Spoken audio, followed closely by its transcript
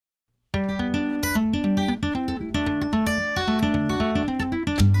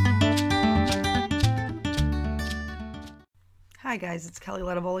Hi guys, it's Kelly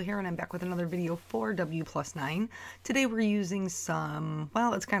Ledavola here and I'm back with another video for W+9. Today we're using some,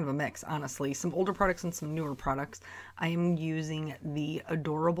 well, it's kind of a mix, honestly, some older products and some newer products. I am using the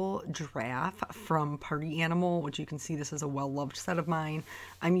adorable giraffe from Party Animal, which you can see this is a well-loved set of mine.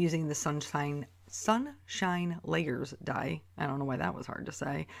 I'm using the Sunshine Layers die. I don't know why that was hard to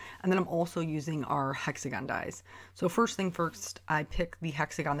say. And then I'm also using our hexagon dies. So first thing first, I picked the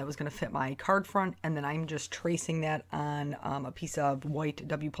hexagon that was going to fit my card front, and then I'm just tracing that on a piece of white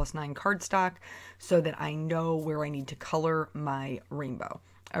W+9 cardstock so that I know where I need to color my rainbow.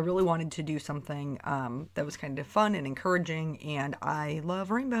 I really wanted to do something that was kind of fun and encouraging, and I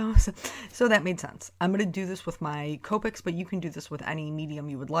love rainbows, so that made sense. I'm going to do this with my Copics, but you can do this with any medium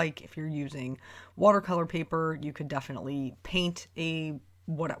you would like. If you're using watercolor paper, you could definitely paint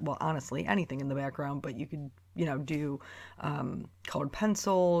well, honestly, anything in the background, but you could, do colored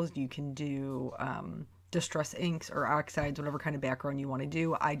pencils, you can do distress inks or oxides, whatever kind of background you want to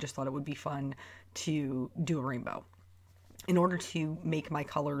do. I just thought it would be fun to do a rainbow. In order to make my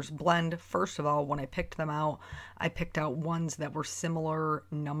colors blend, first of all, when I picked them out, I picked out ones that were similar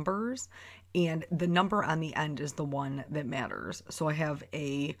numbers, and the number on the end is the one that matters. So I have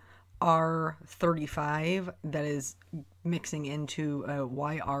a R35 that is mixing into a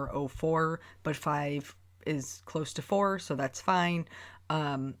YR04, but 5 is close to 4, so that's fine.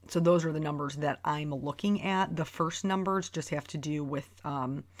 So those are the numbers that I'm looking at. The first numbers just have to do with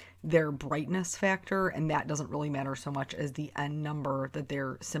their brightness factor, and that doesn't really matter so much as the N number that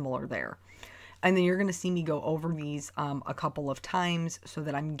they're similar there. And then you're going to see me go over these a couple of times so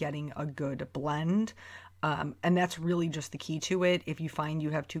that I'm getting a good blend. And that's really just the key to it. If you find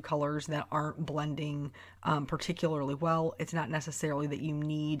you have two colors that aren't blending particularly well, it's not necessarily that you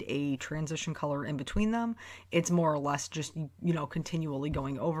need a transition color in between them. It's more or less just, continually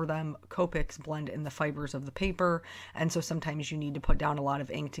going over them. Copics blend in the fibers of the paper, and so sometimes you need to put down a lot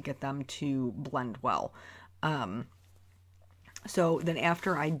of ink to get them to blend well. So then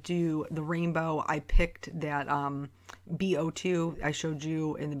after I do the rainbow, I picked that BO2 I showed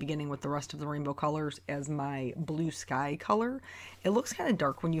you in the beginning with the rest of the rainbow colors as my blue sky color. It looks kind of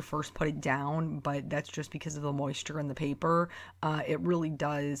dark when you first put it down, but that's just because of the moisture in the paper. It really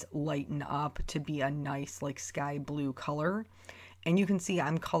does lighten up to be a nice like sky blue color. And you can see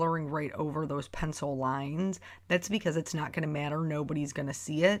I'm coloring right over those pencil lines. That's because it's not going to matter. Nobody's going to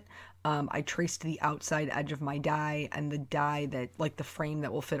see it. I traced the outside edge of my die, and the die that, like the frame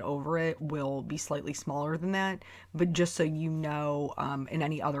that will fit over it, will be slightly smaller than that. But just so you know, in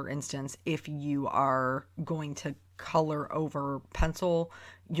any other instance, if you are going to color over pencil,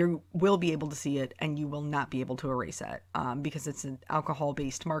 you will be able to see it and you will not be able to erase it because it's an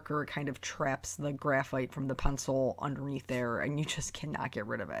alcohol-based marker. It kind of traps the graphite from the pencil underneath there, and you just cannot get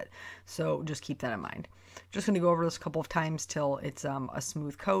rid of it. So just keep that in mind. Just going to go over this a couple of times till it's a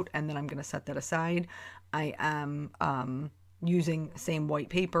smooth coat, and then I'm going to set that aside. I am using same white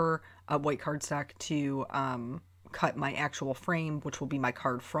paper, white cardstock to cut my actual frame, which will be my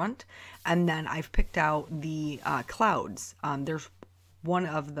card front. And then I've picked out the clouds. There's one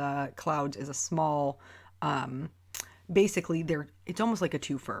of the clouds is a small, basically it's almost like a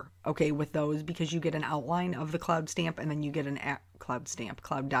twofer, okay, with those, because you get an outline of the cloud stamp, and then you get an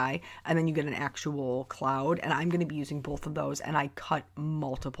cloud die, and then you get an actual cloud. And I'm going to be using both of those, and I cut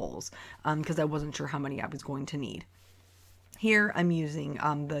multiples because I wasn't sure how many I was going to need. Here I'm using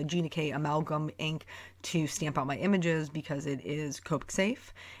the Gina K Amalgam ink to stamp out my images because it is Copic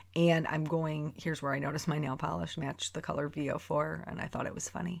safe. And I'm going, here's where I noticed my nail polish matched the color VO4, and I thought it was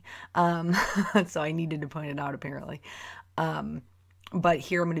funny. So I needed to point it out apparently. But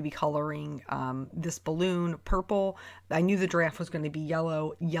here I'm going to be coloring this balloon purple. I knew the giraffe was going to be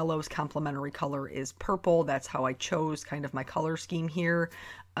yellow. Yellow's complementary color is purple. That's how I chose kind of my color scheme here.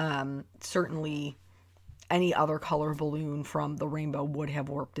 Certainly any other color balloon from the rainbow would have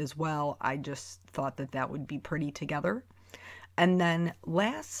worked as well. I just thought that that would be pretty together. And then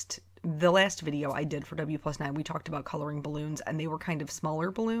the last video I did for W+9, we talked about coloring balloons, and they were kind of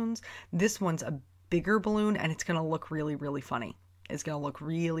smaller balloons. This one's a bigger balloon, and it's going to look really, really funny. It's going to look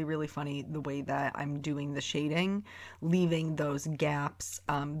really, really funny the way that I'm doing the shading, leaving those gaps.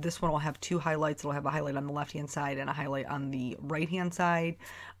 This one will have two highlights. It'll have a highlight on the left-hand side and a highlight on the right-hand side.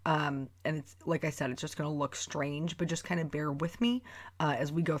 And it's, like I said, it's just going to look strange, but just kind of bear with me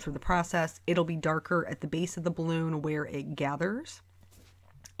as we go through the process. It'll be darker at the base of the balloon where it gathers.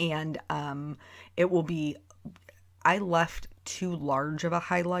 And it will be, I left too large of a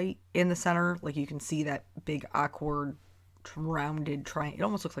highlight in the center. Like you can see that big awkward rounded triangle. It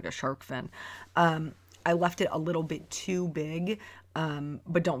almost looks like a shark fin. I left it a little bit too big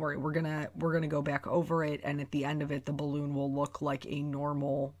But don't worry, we're gonna go back over it, and at the end of it, the balloon will look like a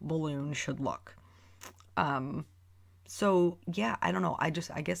normal balloon should look. So yeah, I don't know. I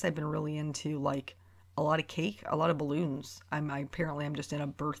guess I've been really into like a lot of cake, a lot of balloons. Apparently I'm just in a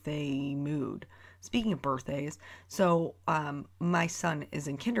birthday mood. Speaking of birthdays, so my son is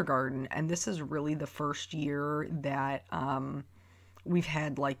in kindergarten, and this is really the first year that we've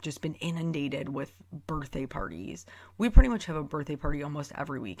had like just been inundated with birthday parties. We pretty much have a birthday party almost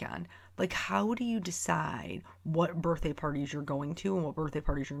every weekend. Like, how do you decide what birthday parties you're going to and what birthday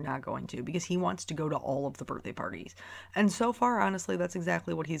parties you're not going to? Because he wants to go to all of the birthday parties. And so far, honestly, that's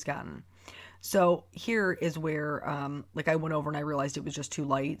exactly what he's gotten. So here is where like I went over and I realized it was just too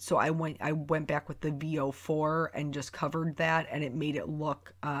light. So I went back with the VO4 and just covered that, and it made it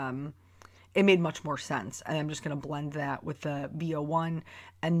look it made much more sense. And I'm just going to blend that with the VO1.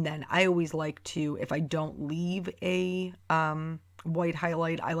 And then I always like to, if I don't leave a white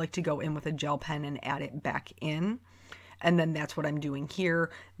highlight, I like to go in with a gel pen and add it back in. And then that's what I'm doing here.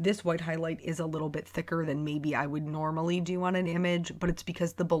 This white highlight is a little bit thicker than maybe I would normally do on an image, but it's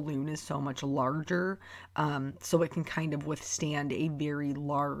because the balloon is so much larger, so it can kind of withstand a very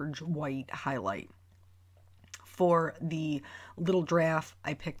large white highlight. For the little giraffe,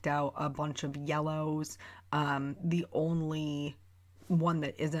 I picked out a bunch of yellows. The only one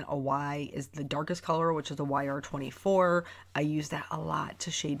that isn't a Y is the darkest color, which is a YR24. I use that a lot to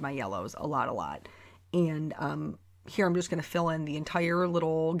shade my yellows, a lot. And here I'm just going to fill in the entire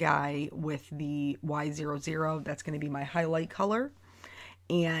little guy with the Y00. That's going to be my highlight color.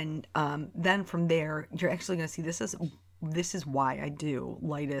 And then from there, you're actually going to see this is why I do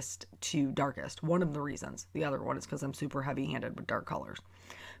lightest to darkest. One of the reasons. The other one is because I'm super heavy-handed with dark colors.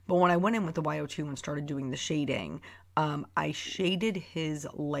 But when I went in with the YO2 and started doing the shading, I shaded his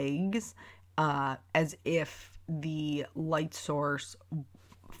legs as if the light source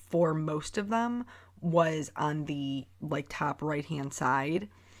for most of them was on the like top right-hand side.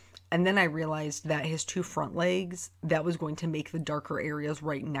 And then I realized that his two front legs, that was going to make the darker areas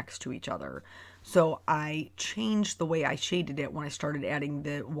right next to each other. So I changed the way I shaded it when I started adding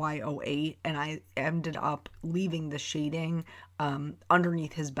the Y08, and I ended up leaving the shading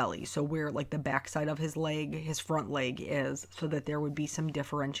underneath his belly. So where like the back side of his leg, his front leg is, so that there would be some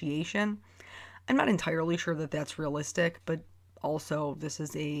differentiation. I'm not entirely sure that that's realistic, but also this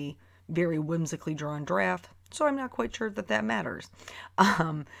is a very whimsically drawn giraffe, so I'm not quite sure that that matters.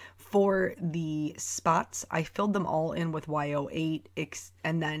 For the spots, I filled them all in with Y08,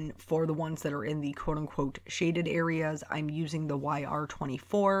 and then for the ones that are in the quote-unquote shaded areas, I'm using the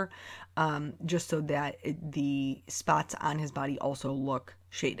YR24, just so that the spots on his body also look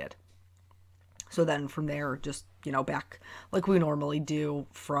shaded. So then from there, just, back like we normally do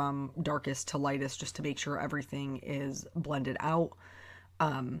from darkest to lightest, just to make sure everything is blended out.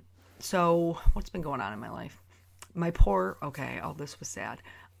 So what's been going on in my life? This was sad.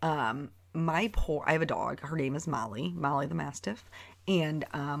 I have a dog. Her name is Molly the Mastiff. And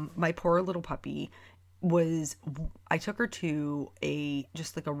my poor little puppy I took her to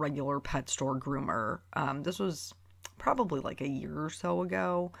just like a regular pet store groomer. This was probably like a year or so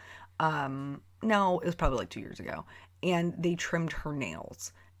ago. No, it was probably like 2 years ago. And they trimmed her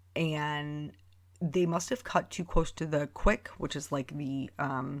nails. And they must have cut too close to the quick, which is like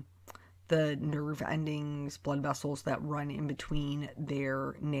the nerve endings, blood vessels that run in between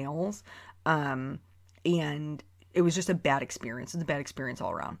their nails. And it was just a bad experience. It's a bad experience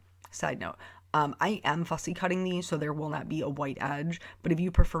all around. Side note, I am fussy cutting these, so there will not be a white edge. But if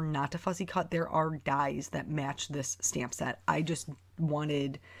you prefer not to fussy cut, there are dyes that match this stamp set. I just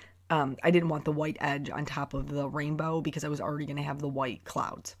wanted, I didn't want the white edge on top of the rainbow because I was already going to have the white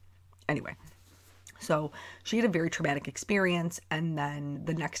clouds. Anyway. So she had a very traumatic experience, and then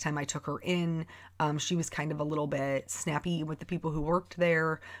the next time I took her in, she was kind of a little bit snappy with the people who worked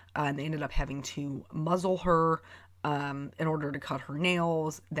there, and they ended up having to muzzle her in order to cut her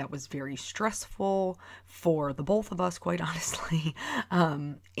nails. That was very stressful for the both of us, quite honestly.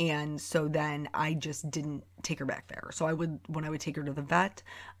 And so then I just didn't take her back there. So when I would take her to the vet,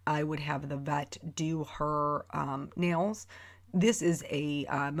 I would have the vet do her nails. This is a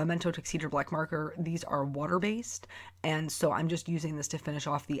Memento Tuxedo black marker. These are water-based, and so I'm just using this to finish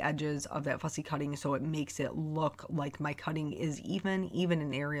off the edges of that fussy cutting so it makes it look like my cutting is even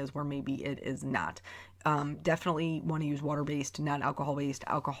in areas where maybe it is not. Definitely want to use water-based, not alcohol-based.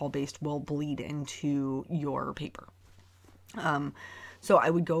 Alcohol-based will bleed into your paper. So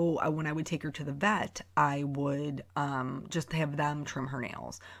I would go, when I would take her to the vet, I would just have them trim her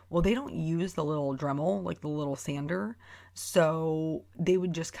nails. Well, they don't use the little Dremel, like the little sander. So they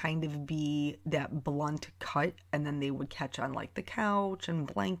would just kind of be that blunt cut, and then they would catch on like the couch and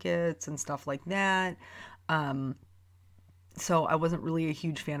blankets and stuff like that. So I wasn't really a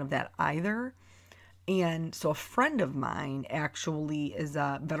huge fan of that either. And so a friend of mine actually is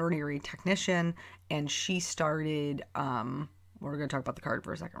a veterinary technician, and she started, we're going to talk about the card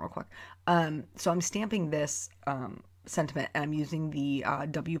for a second real quick. So I'm stamping this sentiment, and I'm using the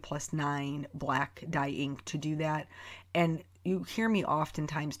W+9 black dye ink to do that. And you hear me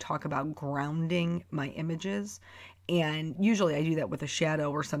oftentimes talk about grounding my images, and usually I do that with a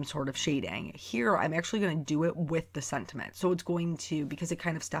shadow or some sort of shading. Here I'm actually going to do it with the sentiment. So it's going to, because it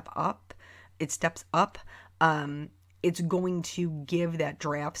kind of steps up, it's going to give that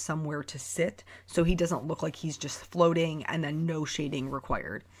draft somewhere to sit, so he doesn't look like he's just floating and then no shading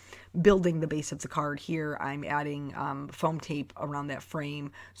required. Building the base of the card here, I'm adding foam tape around that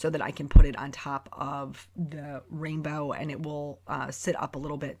frame so that I can put it on top of the rainbow, and it will sit up a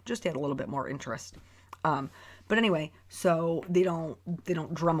little bit, just add a little bit more interest. But anyway, so they don't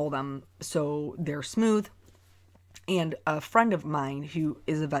Dremel them, so they're smooth. And a friend of mine who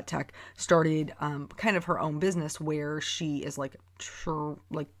is a vet tech started kind of her own business where she is like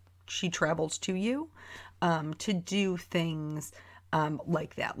she travels to you to do things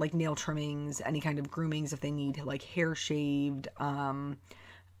like that, like nail trimmings, any kind of groomings if they need like hair shaved,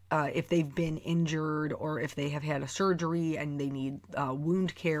 if they've been injured or if they have had a surgery and they need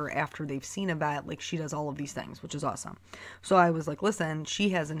wound care after they've seen a vet. Like, she does all of these things, which is awesome. So I was like, listen, she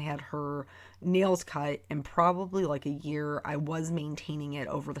hasn't had her nails cut in probably like a year. I was maintaining it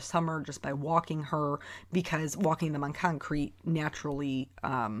over the summer just by walking her, because walking them on concrete naturally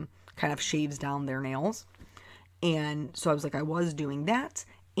kind of shaves down their nails. And so I was like, I was doing that.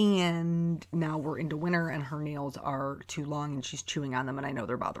 And now we're into winter and her nails are too long and she's chewing on them, and I know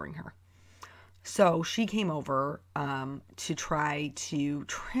they're bothering her. So she came over to try to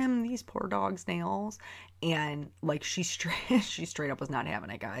trim these poor dog's nails, and like she straight up was not having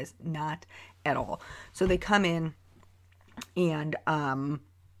it, guys. Not at all. So they come in, and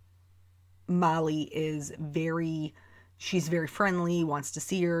Molly is she's very friendly, wants to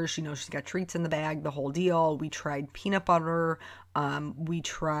see her. She knows she's got treats in the bag, the whole deal. We tried peanut butter. We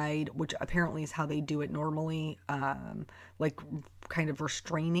tried, which apparently is how they do it normally, like kind of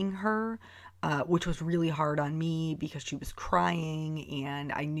restraining her, which was really hard on me because she was crying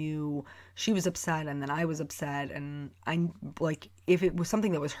and I knew she was upset, and then I was upset, and I like, if it was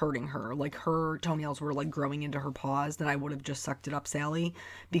something that was hurting her, like her toenails were like growing into her paws, then I would have just sucked it up, Sally,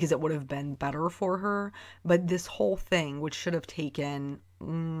 because it would have been better for her. But this whole thing, which should have taken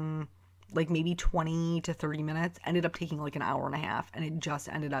like maybe 20 to 30 minutes, ended up taking like an hour and a half, and it just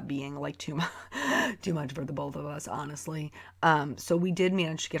ended up being like too much for the both of us, honestly. So we did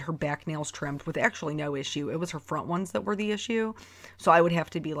manage to get her back nails trimmed with actually no issue. It was her front ones that were the issue. So I would have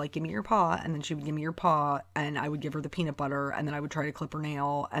to be like, give me your paw, and then she would give me your paw, and I would give her the peanut butter, and then I would try to clip her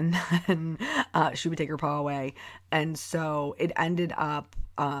nail, and then she would take her paw away. And so it ended up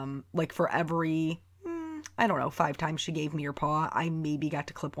like for every I don't know, 5 times she gave me her paw, I maybe got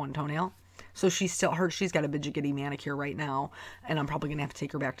to clip one toenail. So she's got a Bidget manicure right now, and I'm probably gonna have to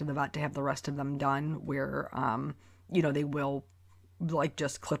take her back to the vet to have the rest of them done, where they will like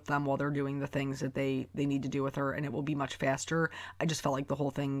just clip them while they're doing the things that they need to do with her, and it will be much faster. I just felt like the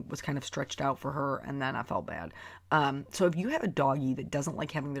whole thing was kind of stretched out for her, and then I felt bad. So if you have a doggy that doesn't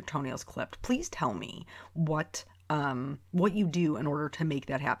like having their toenails clipped, please tell me what you do in order to make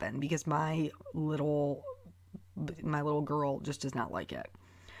that happen, because my little girl just does not like it.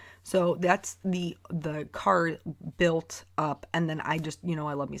 So that's the card built up, and then I just,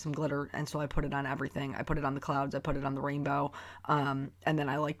 I love me some glitter, and so I put it on everything. I put it on the clouds, I put it on the rainbow, and then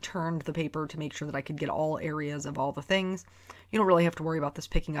I like turned the paper to make sure that I could get all areas of all the things. You don't really have to worry about this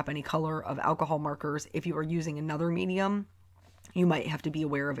picking up any color of alcohol markers. If you are using another medium, you might have to be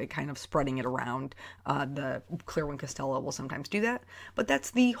aware of it kind of spreading it around. The Clear One Castella will sometimes do that. But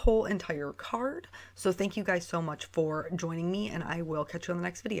that's the whole entire card. So thank you guys so much for joining me, and I will catch you on the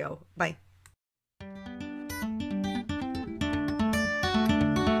next video. Bye.